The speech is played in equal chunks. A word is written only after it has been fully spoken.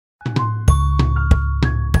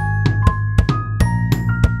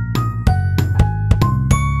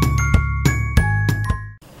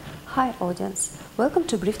audience. Welcome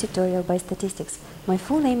to brief tutorial by statistics. My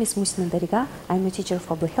full name is Musina. I'm a teacher of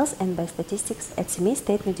public health and biostatistics at Semey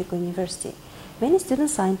State Medical University. Many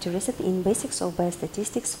students are interested in basics of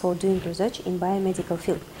biostatistics for doing research in biomedical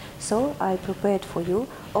field, so I prepared for you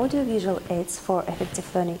audio-visual aids for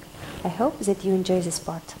effective learning. I hope that you enjoy this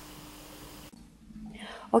part.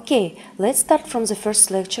 Okay, let's start from the first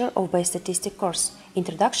lecture of Biostatistics course,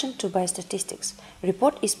 Introduction to Biostatistics.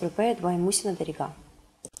 Report is prepared by Musina.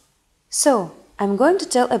 So, I'm going to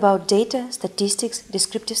tell about data, statistics,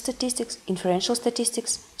 descriptive statistics, inferential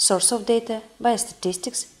statistics, source of data,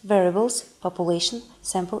 biostatistics, variables, population,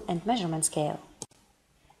 sample and measurement scale.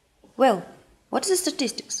 Well, what is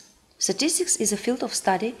statistics? Statistics is a field of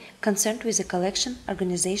study concerned with the collection,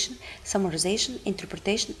 organization, summarization,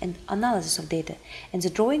 interpretation and analysis of data, and the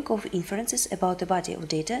drawing of inferences about a body of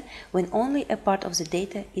data when only a part of the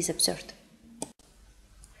data is observed.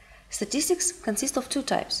 Statistics consist of two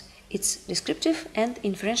types. It's descriptive and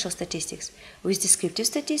inferential statistics. With descriptive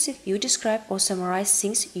statistics, you describe or summarize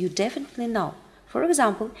things you definitely know. For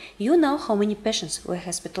example, you know how many patients were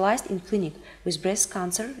hospitalized in clinic with breast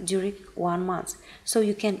cancer during 1 month, so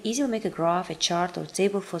you can easily make a graph, a chart or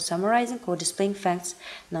table for summarizing or displaying facts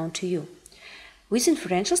known to you. With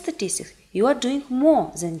inferential statistics, you are doing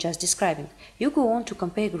more than just describing. You go on to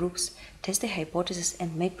compare groups, test a hypothesis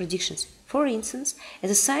and make predictions. For instance,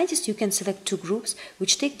 as a scientist you can select two groups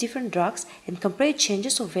which take different drugs and compare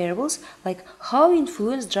changes of variables like how you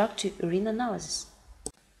influence drug to urine analysis.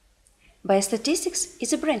 Biostatistics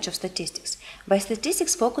is a branch of statistics.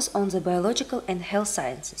 Biostatistics focus on the biological and health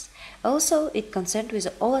sciences. Also, it concerned with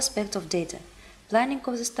all aspects of data. Planning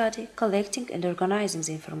of the study, collecting and organizing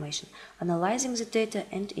the information, analyzing the data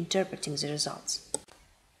and interpreting the results.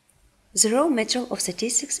 The raw material of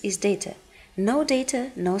statistics is data. No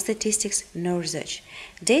data, no statistics, no research.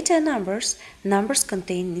 Data are numbers, numbers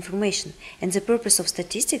contain information, and the purpose of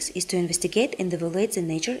statistics is to investigate and evaluate the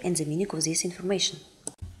nature and the meaning of this information.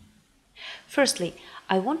 Firstly,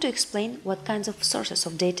 I want to explain what kinds of sources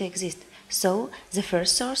of data exist. So, the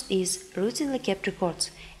first source is routinely kept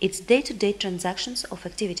records. It's day-to-day transactions of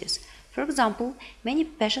activities. For example, many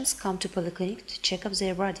patients come to polyclinic to check up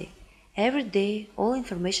their body. Every day, all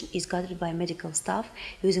information is gathered by medical staff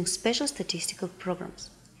using special statistical programs.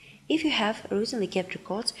 If you have routinely kept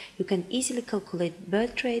records, you can easily calculate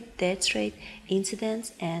birth rate, death rate,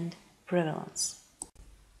 incidence and prevalence.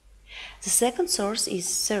 The second source is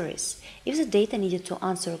surveys. If the data needed to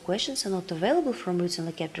answer questions are not available from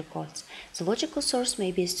routinely kept records, the logical source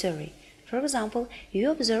may be a survey. For example, you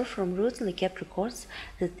observe from routinely kept records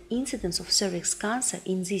that incidence of cervix cancer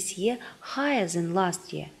in this year higher than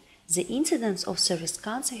last year. The incidence of cervix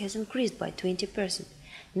cancer has increased by 20%.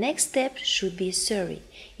 Next step should be a survey.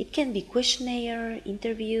 It can be questionnaire,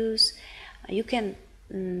 interviews. You can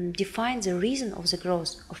define the reason of the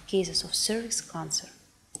growth of cases of cervix cancer.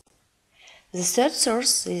 The third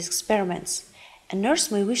source is experiments. A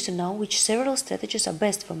nurse may wish to know which several strategies are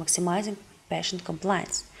best for maximizing patient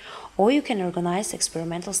compliance. Or you can organize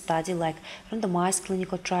experimental study like randomized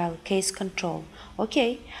clinical trial, case control.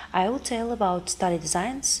 Okay, I will tell about study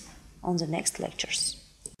designs on the next lectures.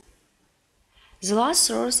 The last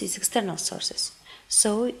source is external sources.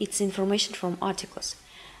 So it's information from articles.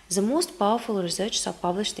 The most powerful research are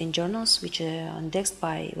published in journals which are indexed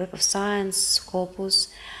by Web of Science, Scopus.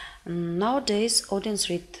 Nowadays, audience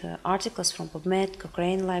read articles from PubMed,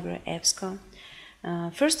 Cochrane Library, EBSCO.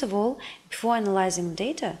 First of all, before analyzing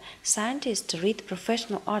data, scientists read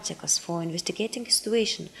professional articles for investigating the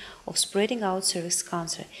situation of spreading out cervix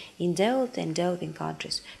cancer in developed and developing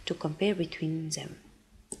countries to compare between them.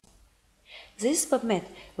 This is PubMed,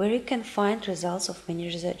 where you can find results of many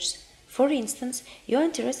researches. For instance, you are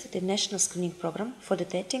interested in national screening program for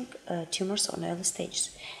detecting tumors on early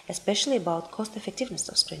stages, especially about cost effectiveness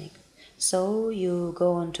of screening. So you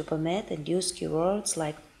go on to PubMed and use keywords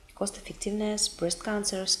like cost effectiveness, breast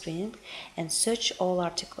cancer screening and search all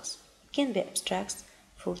articles. It can be abstracts,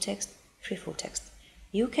 full text, free full text.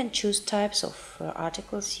 You can choose types of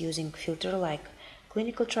articles using filter like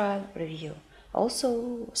clinical trial, review.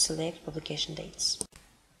 Also select publication dates.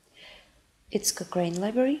 It's Cochrane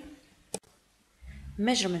Library.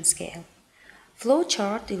 Measurement scale. Flow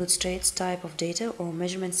chart illustrates type of data or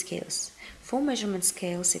measurement scales. 4 measurement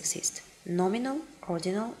scales exist: nominal,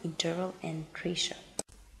 ordinal, interval and ratio.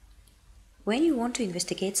 When you want to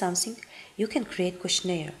investigate something, you can create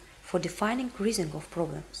questionnaire for defining reason of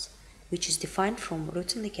problems, which is defined from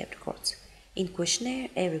routinely kept records. In questionnaire,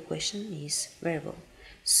 every question is variable.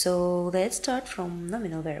 So let's start from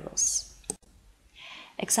nominal variables.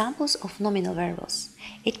 Examples of nominal variables.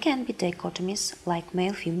 It can be dichotomies like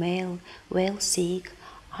male-female, well-sick,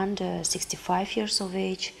 under 65 years of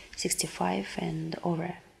age, 65 and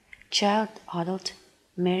over, child, adult,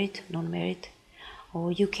 married, non-married,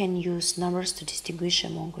 or you can use numbers to distinguish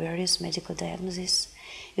among various medical diagnoses.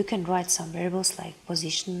 You can write some variables like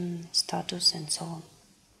position, status, and so on.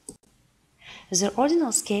 The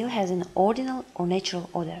ordinal scale has an ordinal or natural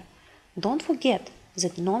order. Don't forget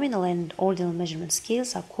that nominal and ordinal measurement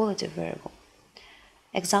scales are qualitative variables.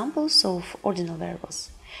 Examples of ordinal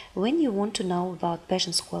variables. When you want to know about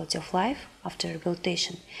patient's quality of life after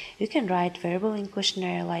rehabilitation, you can write variable in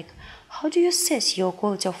questionnaire like, how do you assess your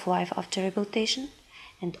quality of life after rehabilitation?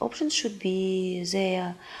 And options should be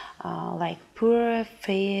there like poor,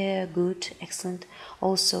 fair, good, excellent,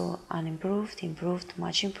 also unimproved, improved,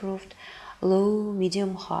 much improved, low,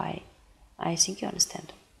 medium, high. I think you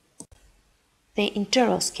understand. The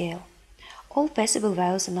interval scale. All possible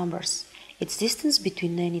values are numbers. It's distance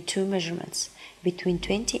between any two measurements, between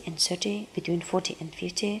 20 and 30, between 40 and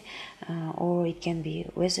 50, or it can be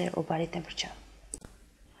weather or body temperature.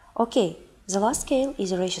 Okay, the last scale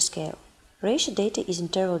is a ratio scale. Ratio data is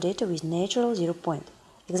interval data with natural 0 point.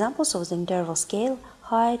 Examples of the interval scale: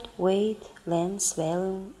 height, weight, length,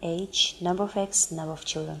 volume, age, number of eggs, number of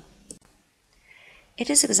children. It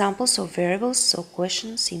is examples of variables or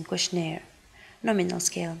questions in questionnaire. Nominal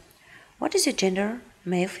scale. What is your gender?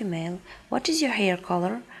 Male, female. What is your hair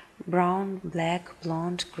color? Brown, black,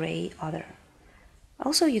 blonde, gray, other.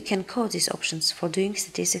 Also, you can code these options for doing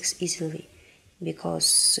statistics easily,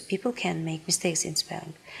 because people can make mistakes in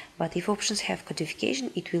spelling, but if options have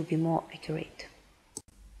codification, it will be more accurate.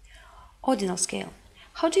 Ordinal scale.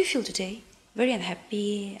 How do you feel today? Very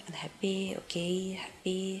unhappy, unhappy, okay,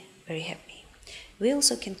 happy, very happy. We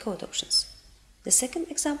also can code options. The second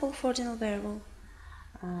example for ordinal variable.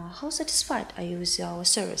 How satisfied are you with our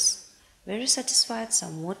service? Very satisfied,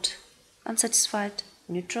 somewhat unsatisfied,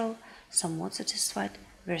 neutral, somewhat satisfied,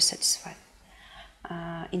 very satisfied.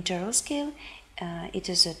 Interval scale. It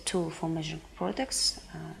is a tool for measuring products,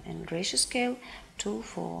 and ratio scale, tool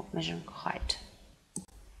for measuring height.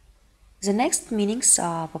 The next meanings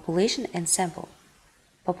are population and sample.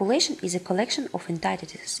 Population is a collection of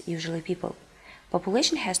entities, usually people.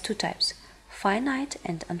 Population has two types, finite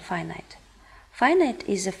and infinite. Finite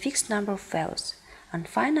is a fixed number of values.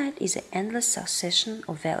 Infinite is an endless succession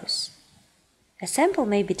of values. A sample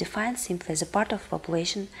may be defined simply as a part of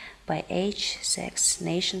population by age, sex,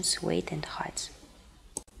 nations, weight, and height.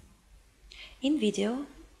 In video,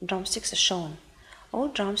 drumsticks are shown. All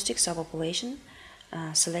drumsticks are population,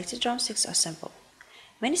 selected drumsticks are sample.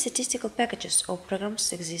 Many statistical packages or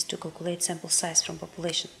programs exist to calculate sample size from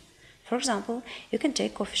population. For example, you can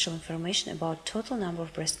take official information about total number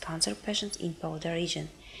of breast cancer patients in Powder region.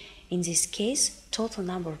 In this case, total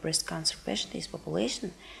number of breast cancer patients is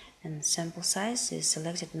population, and sample size is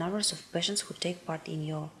selected numbers of patients who take part in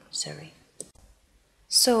your survey.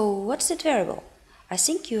 So, what is that variable? I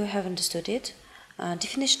think you have understood it.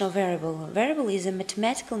 Definition of variable. Variable is a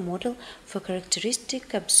mathematical model for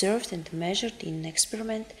characteristic observed and measured in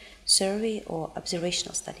experiment, survey, or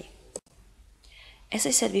observational study. As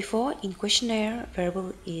I said before, in questionnaire,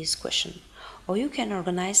 variable is question, or you can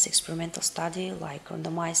organize experimental study like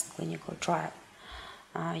randomized clinical trial.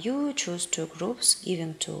 You choose two groups,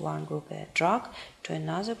 giving to one group a drug, to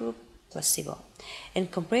another group placebo,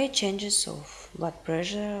 and compare changes of blood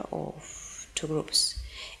pressure of two groups.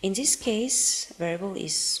 In this case, variable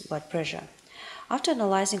is blood pressure. After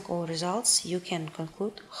analyzing all results, you can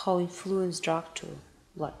conclude how influence drug to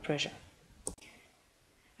blood pressure.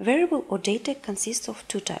 Variable or data consists of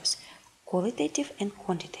two types, qualitative and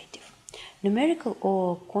quantitative. Numerical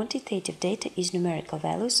or quantitative data is numerical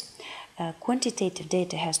values. Quantitative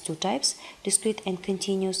data has two types, discrete and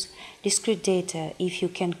continuous. Discrete data, if you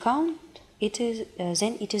can count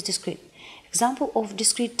then it is discrete. Example of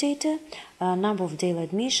discrete data, number of daily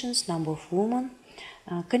admissions, number of women.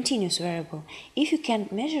 Continuous variable, if you can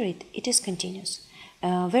measure it, it is continuous.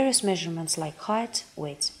 Various measurements like height,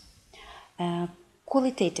 weight.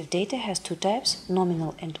 Qualitative data has two types,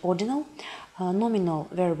 nominal and ordinal. Nominal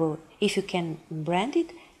variable, if you can brand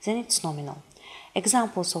it, then it's nominal.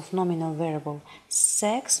 Examples of nominal variable: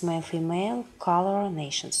 sex, male, female, color,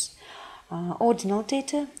 nations. Ordinal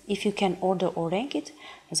data, if you can order or rank it,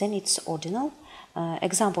 then it's ordinal.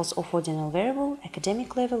 Examples of ordinal variable: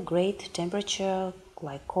 academic level, grade, temperature,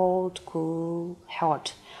 like cold, cool,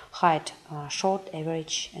 hot, height, short,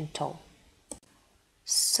 average, and tall.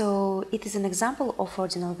 So it is an example of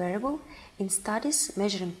ordinal variable. In studies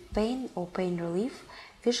measuring pain or pain relief,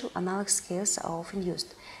 visual analog scales are often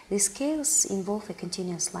used. These scales involve a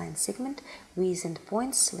continuous line segment with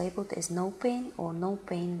endpoints labeled as no pain or no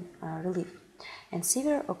pain relief, and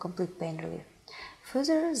severe or complete pain relief.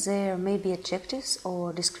 Further, there may be adjectives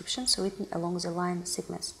or descriptions written along the line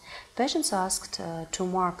segments. Patients are asked to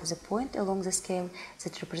mark the point along the scale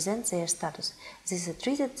that represents their status. This is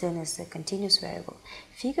treated then as a continuous variable.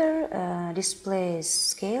 Figure displays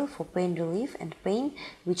scale for pain relief and pain,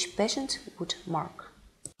 which patient would mark.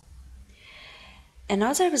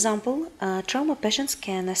 Another example, trauma patients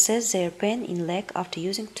can assess their pain in leg after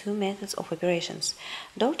using two methods of operations.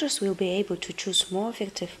 Doctors will be able to choose more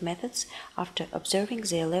effective methods after observing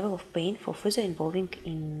their level of pain for further involving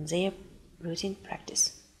in their routine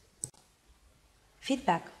practice.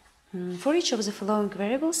 Feedback. For each of the following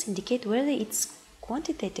variables, indicate whether it's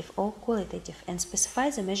quantitative or qualitative and specify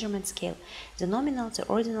the measurement scale, the nominal, the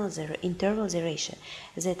ordinal, the interval, the ratio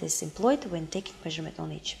that is employed when taking measurement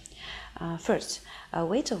on each. First,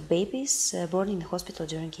 weight of babies born in the hospital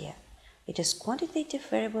during a year. It is quantitative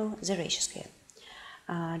variable, the ratio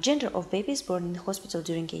scale. Gender of babies born in the hospital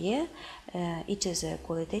during a year. It is a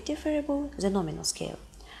qualitative variable, the nominal scale.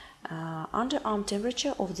 Underarm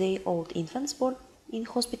temperature of the old infants born in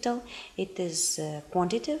hospital. It is a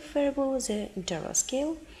quantitative variable, the interval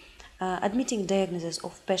scale. Admitting diagnosis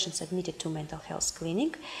of patients admitted to mental health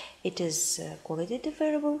clinic. It is a qualitative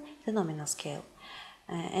variable, the nominal scale.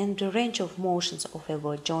 And the range of motions of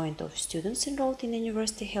elbow joint of students enrolled in the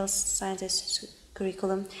university health sciences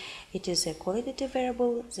curriculum. It is a qualitative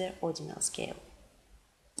variable, the ordinal scale.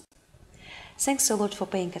 Thanks a lot for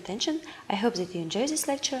paying attention. I hope that you enjoyed this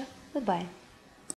lecture. Goodbye.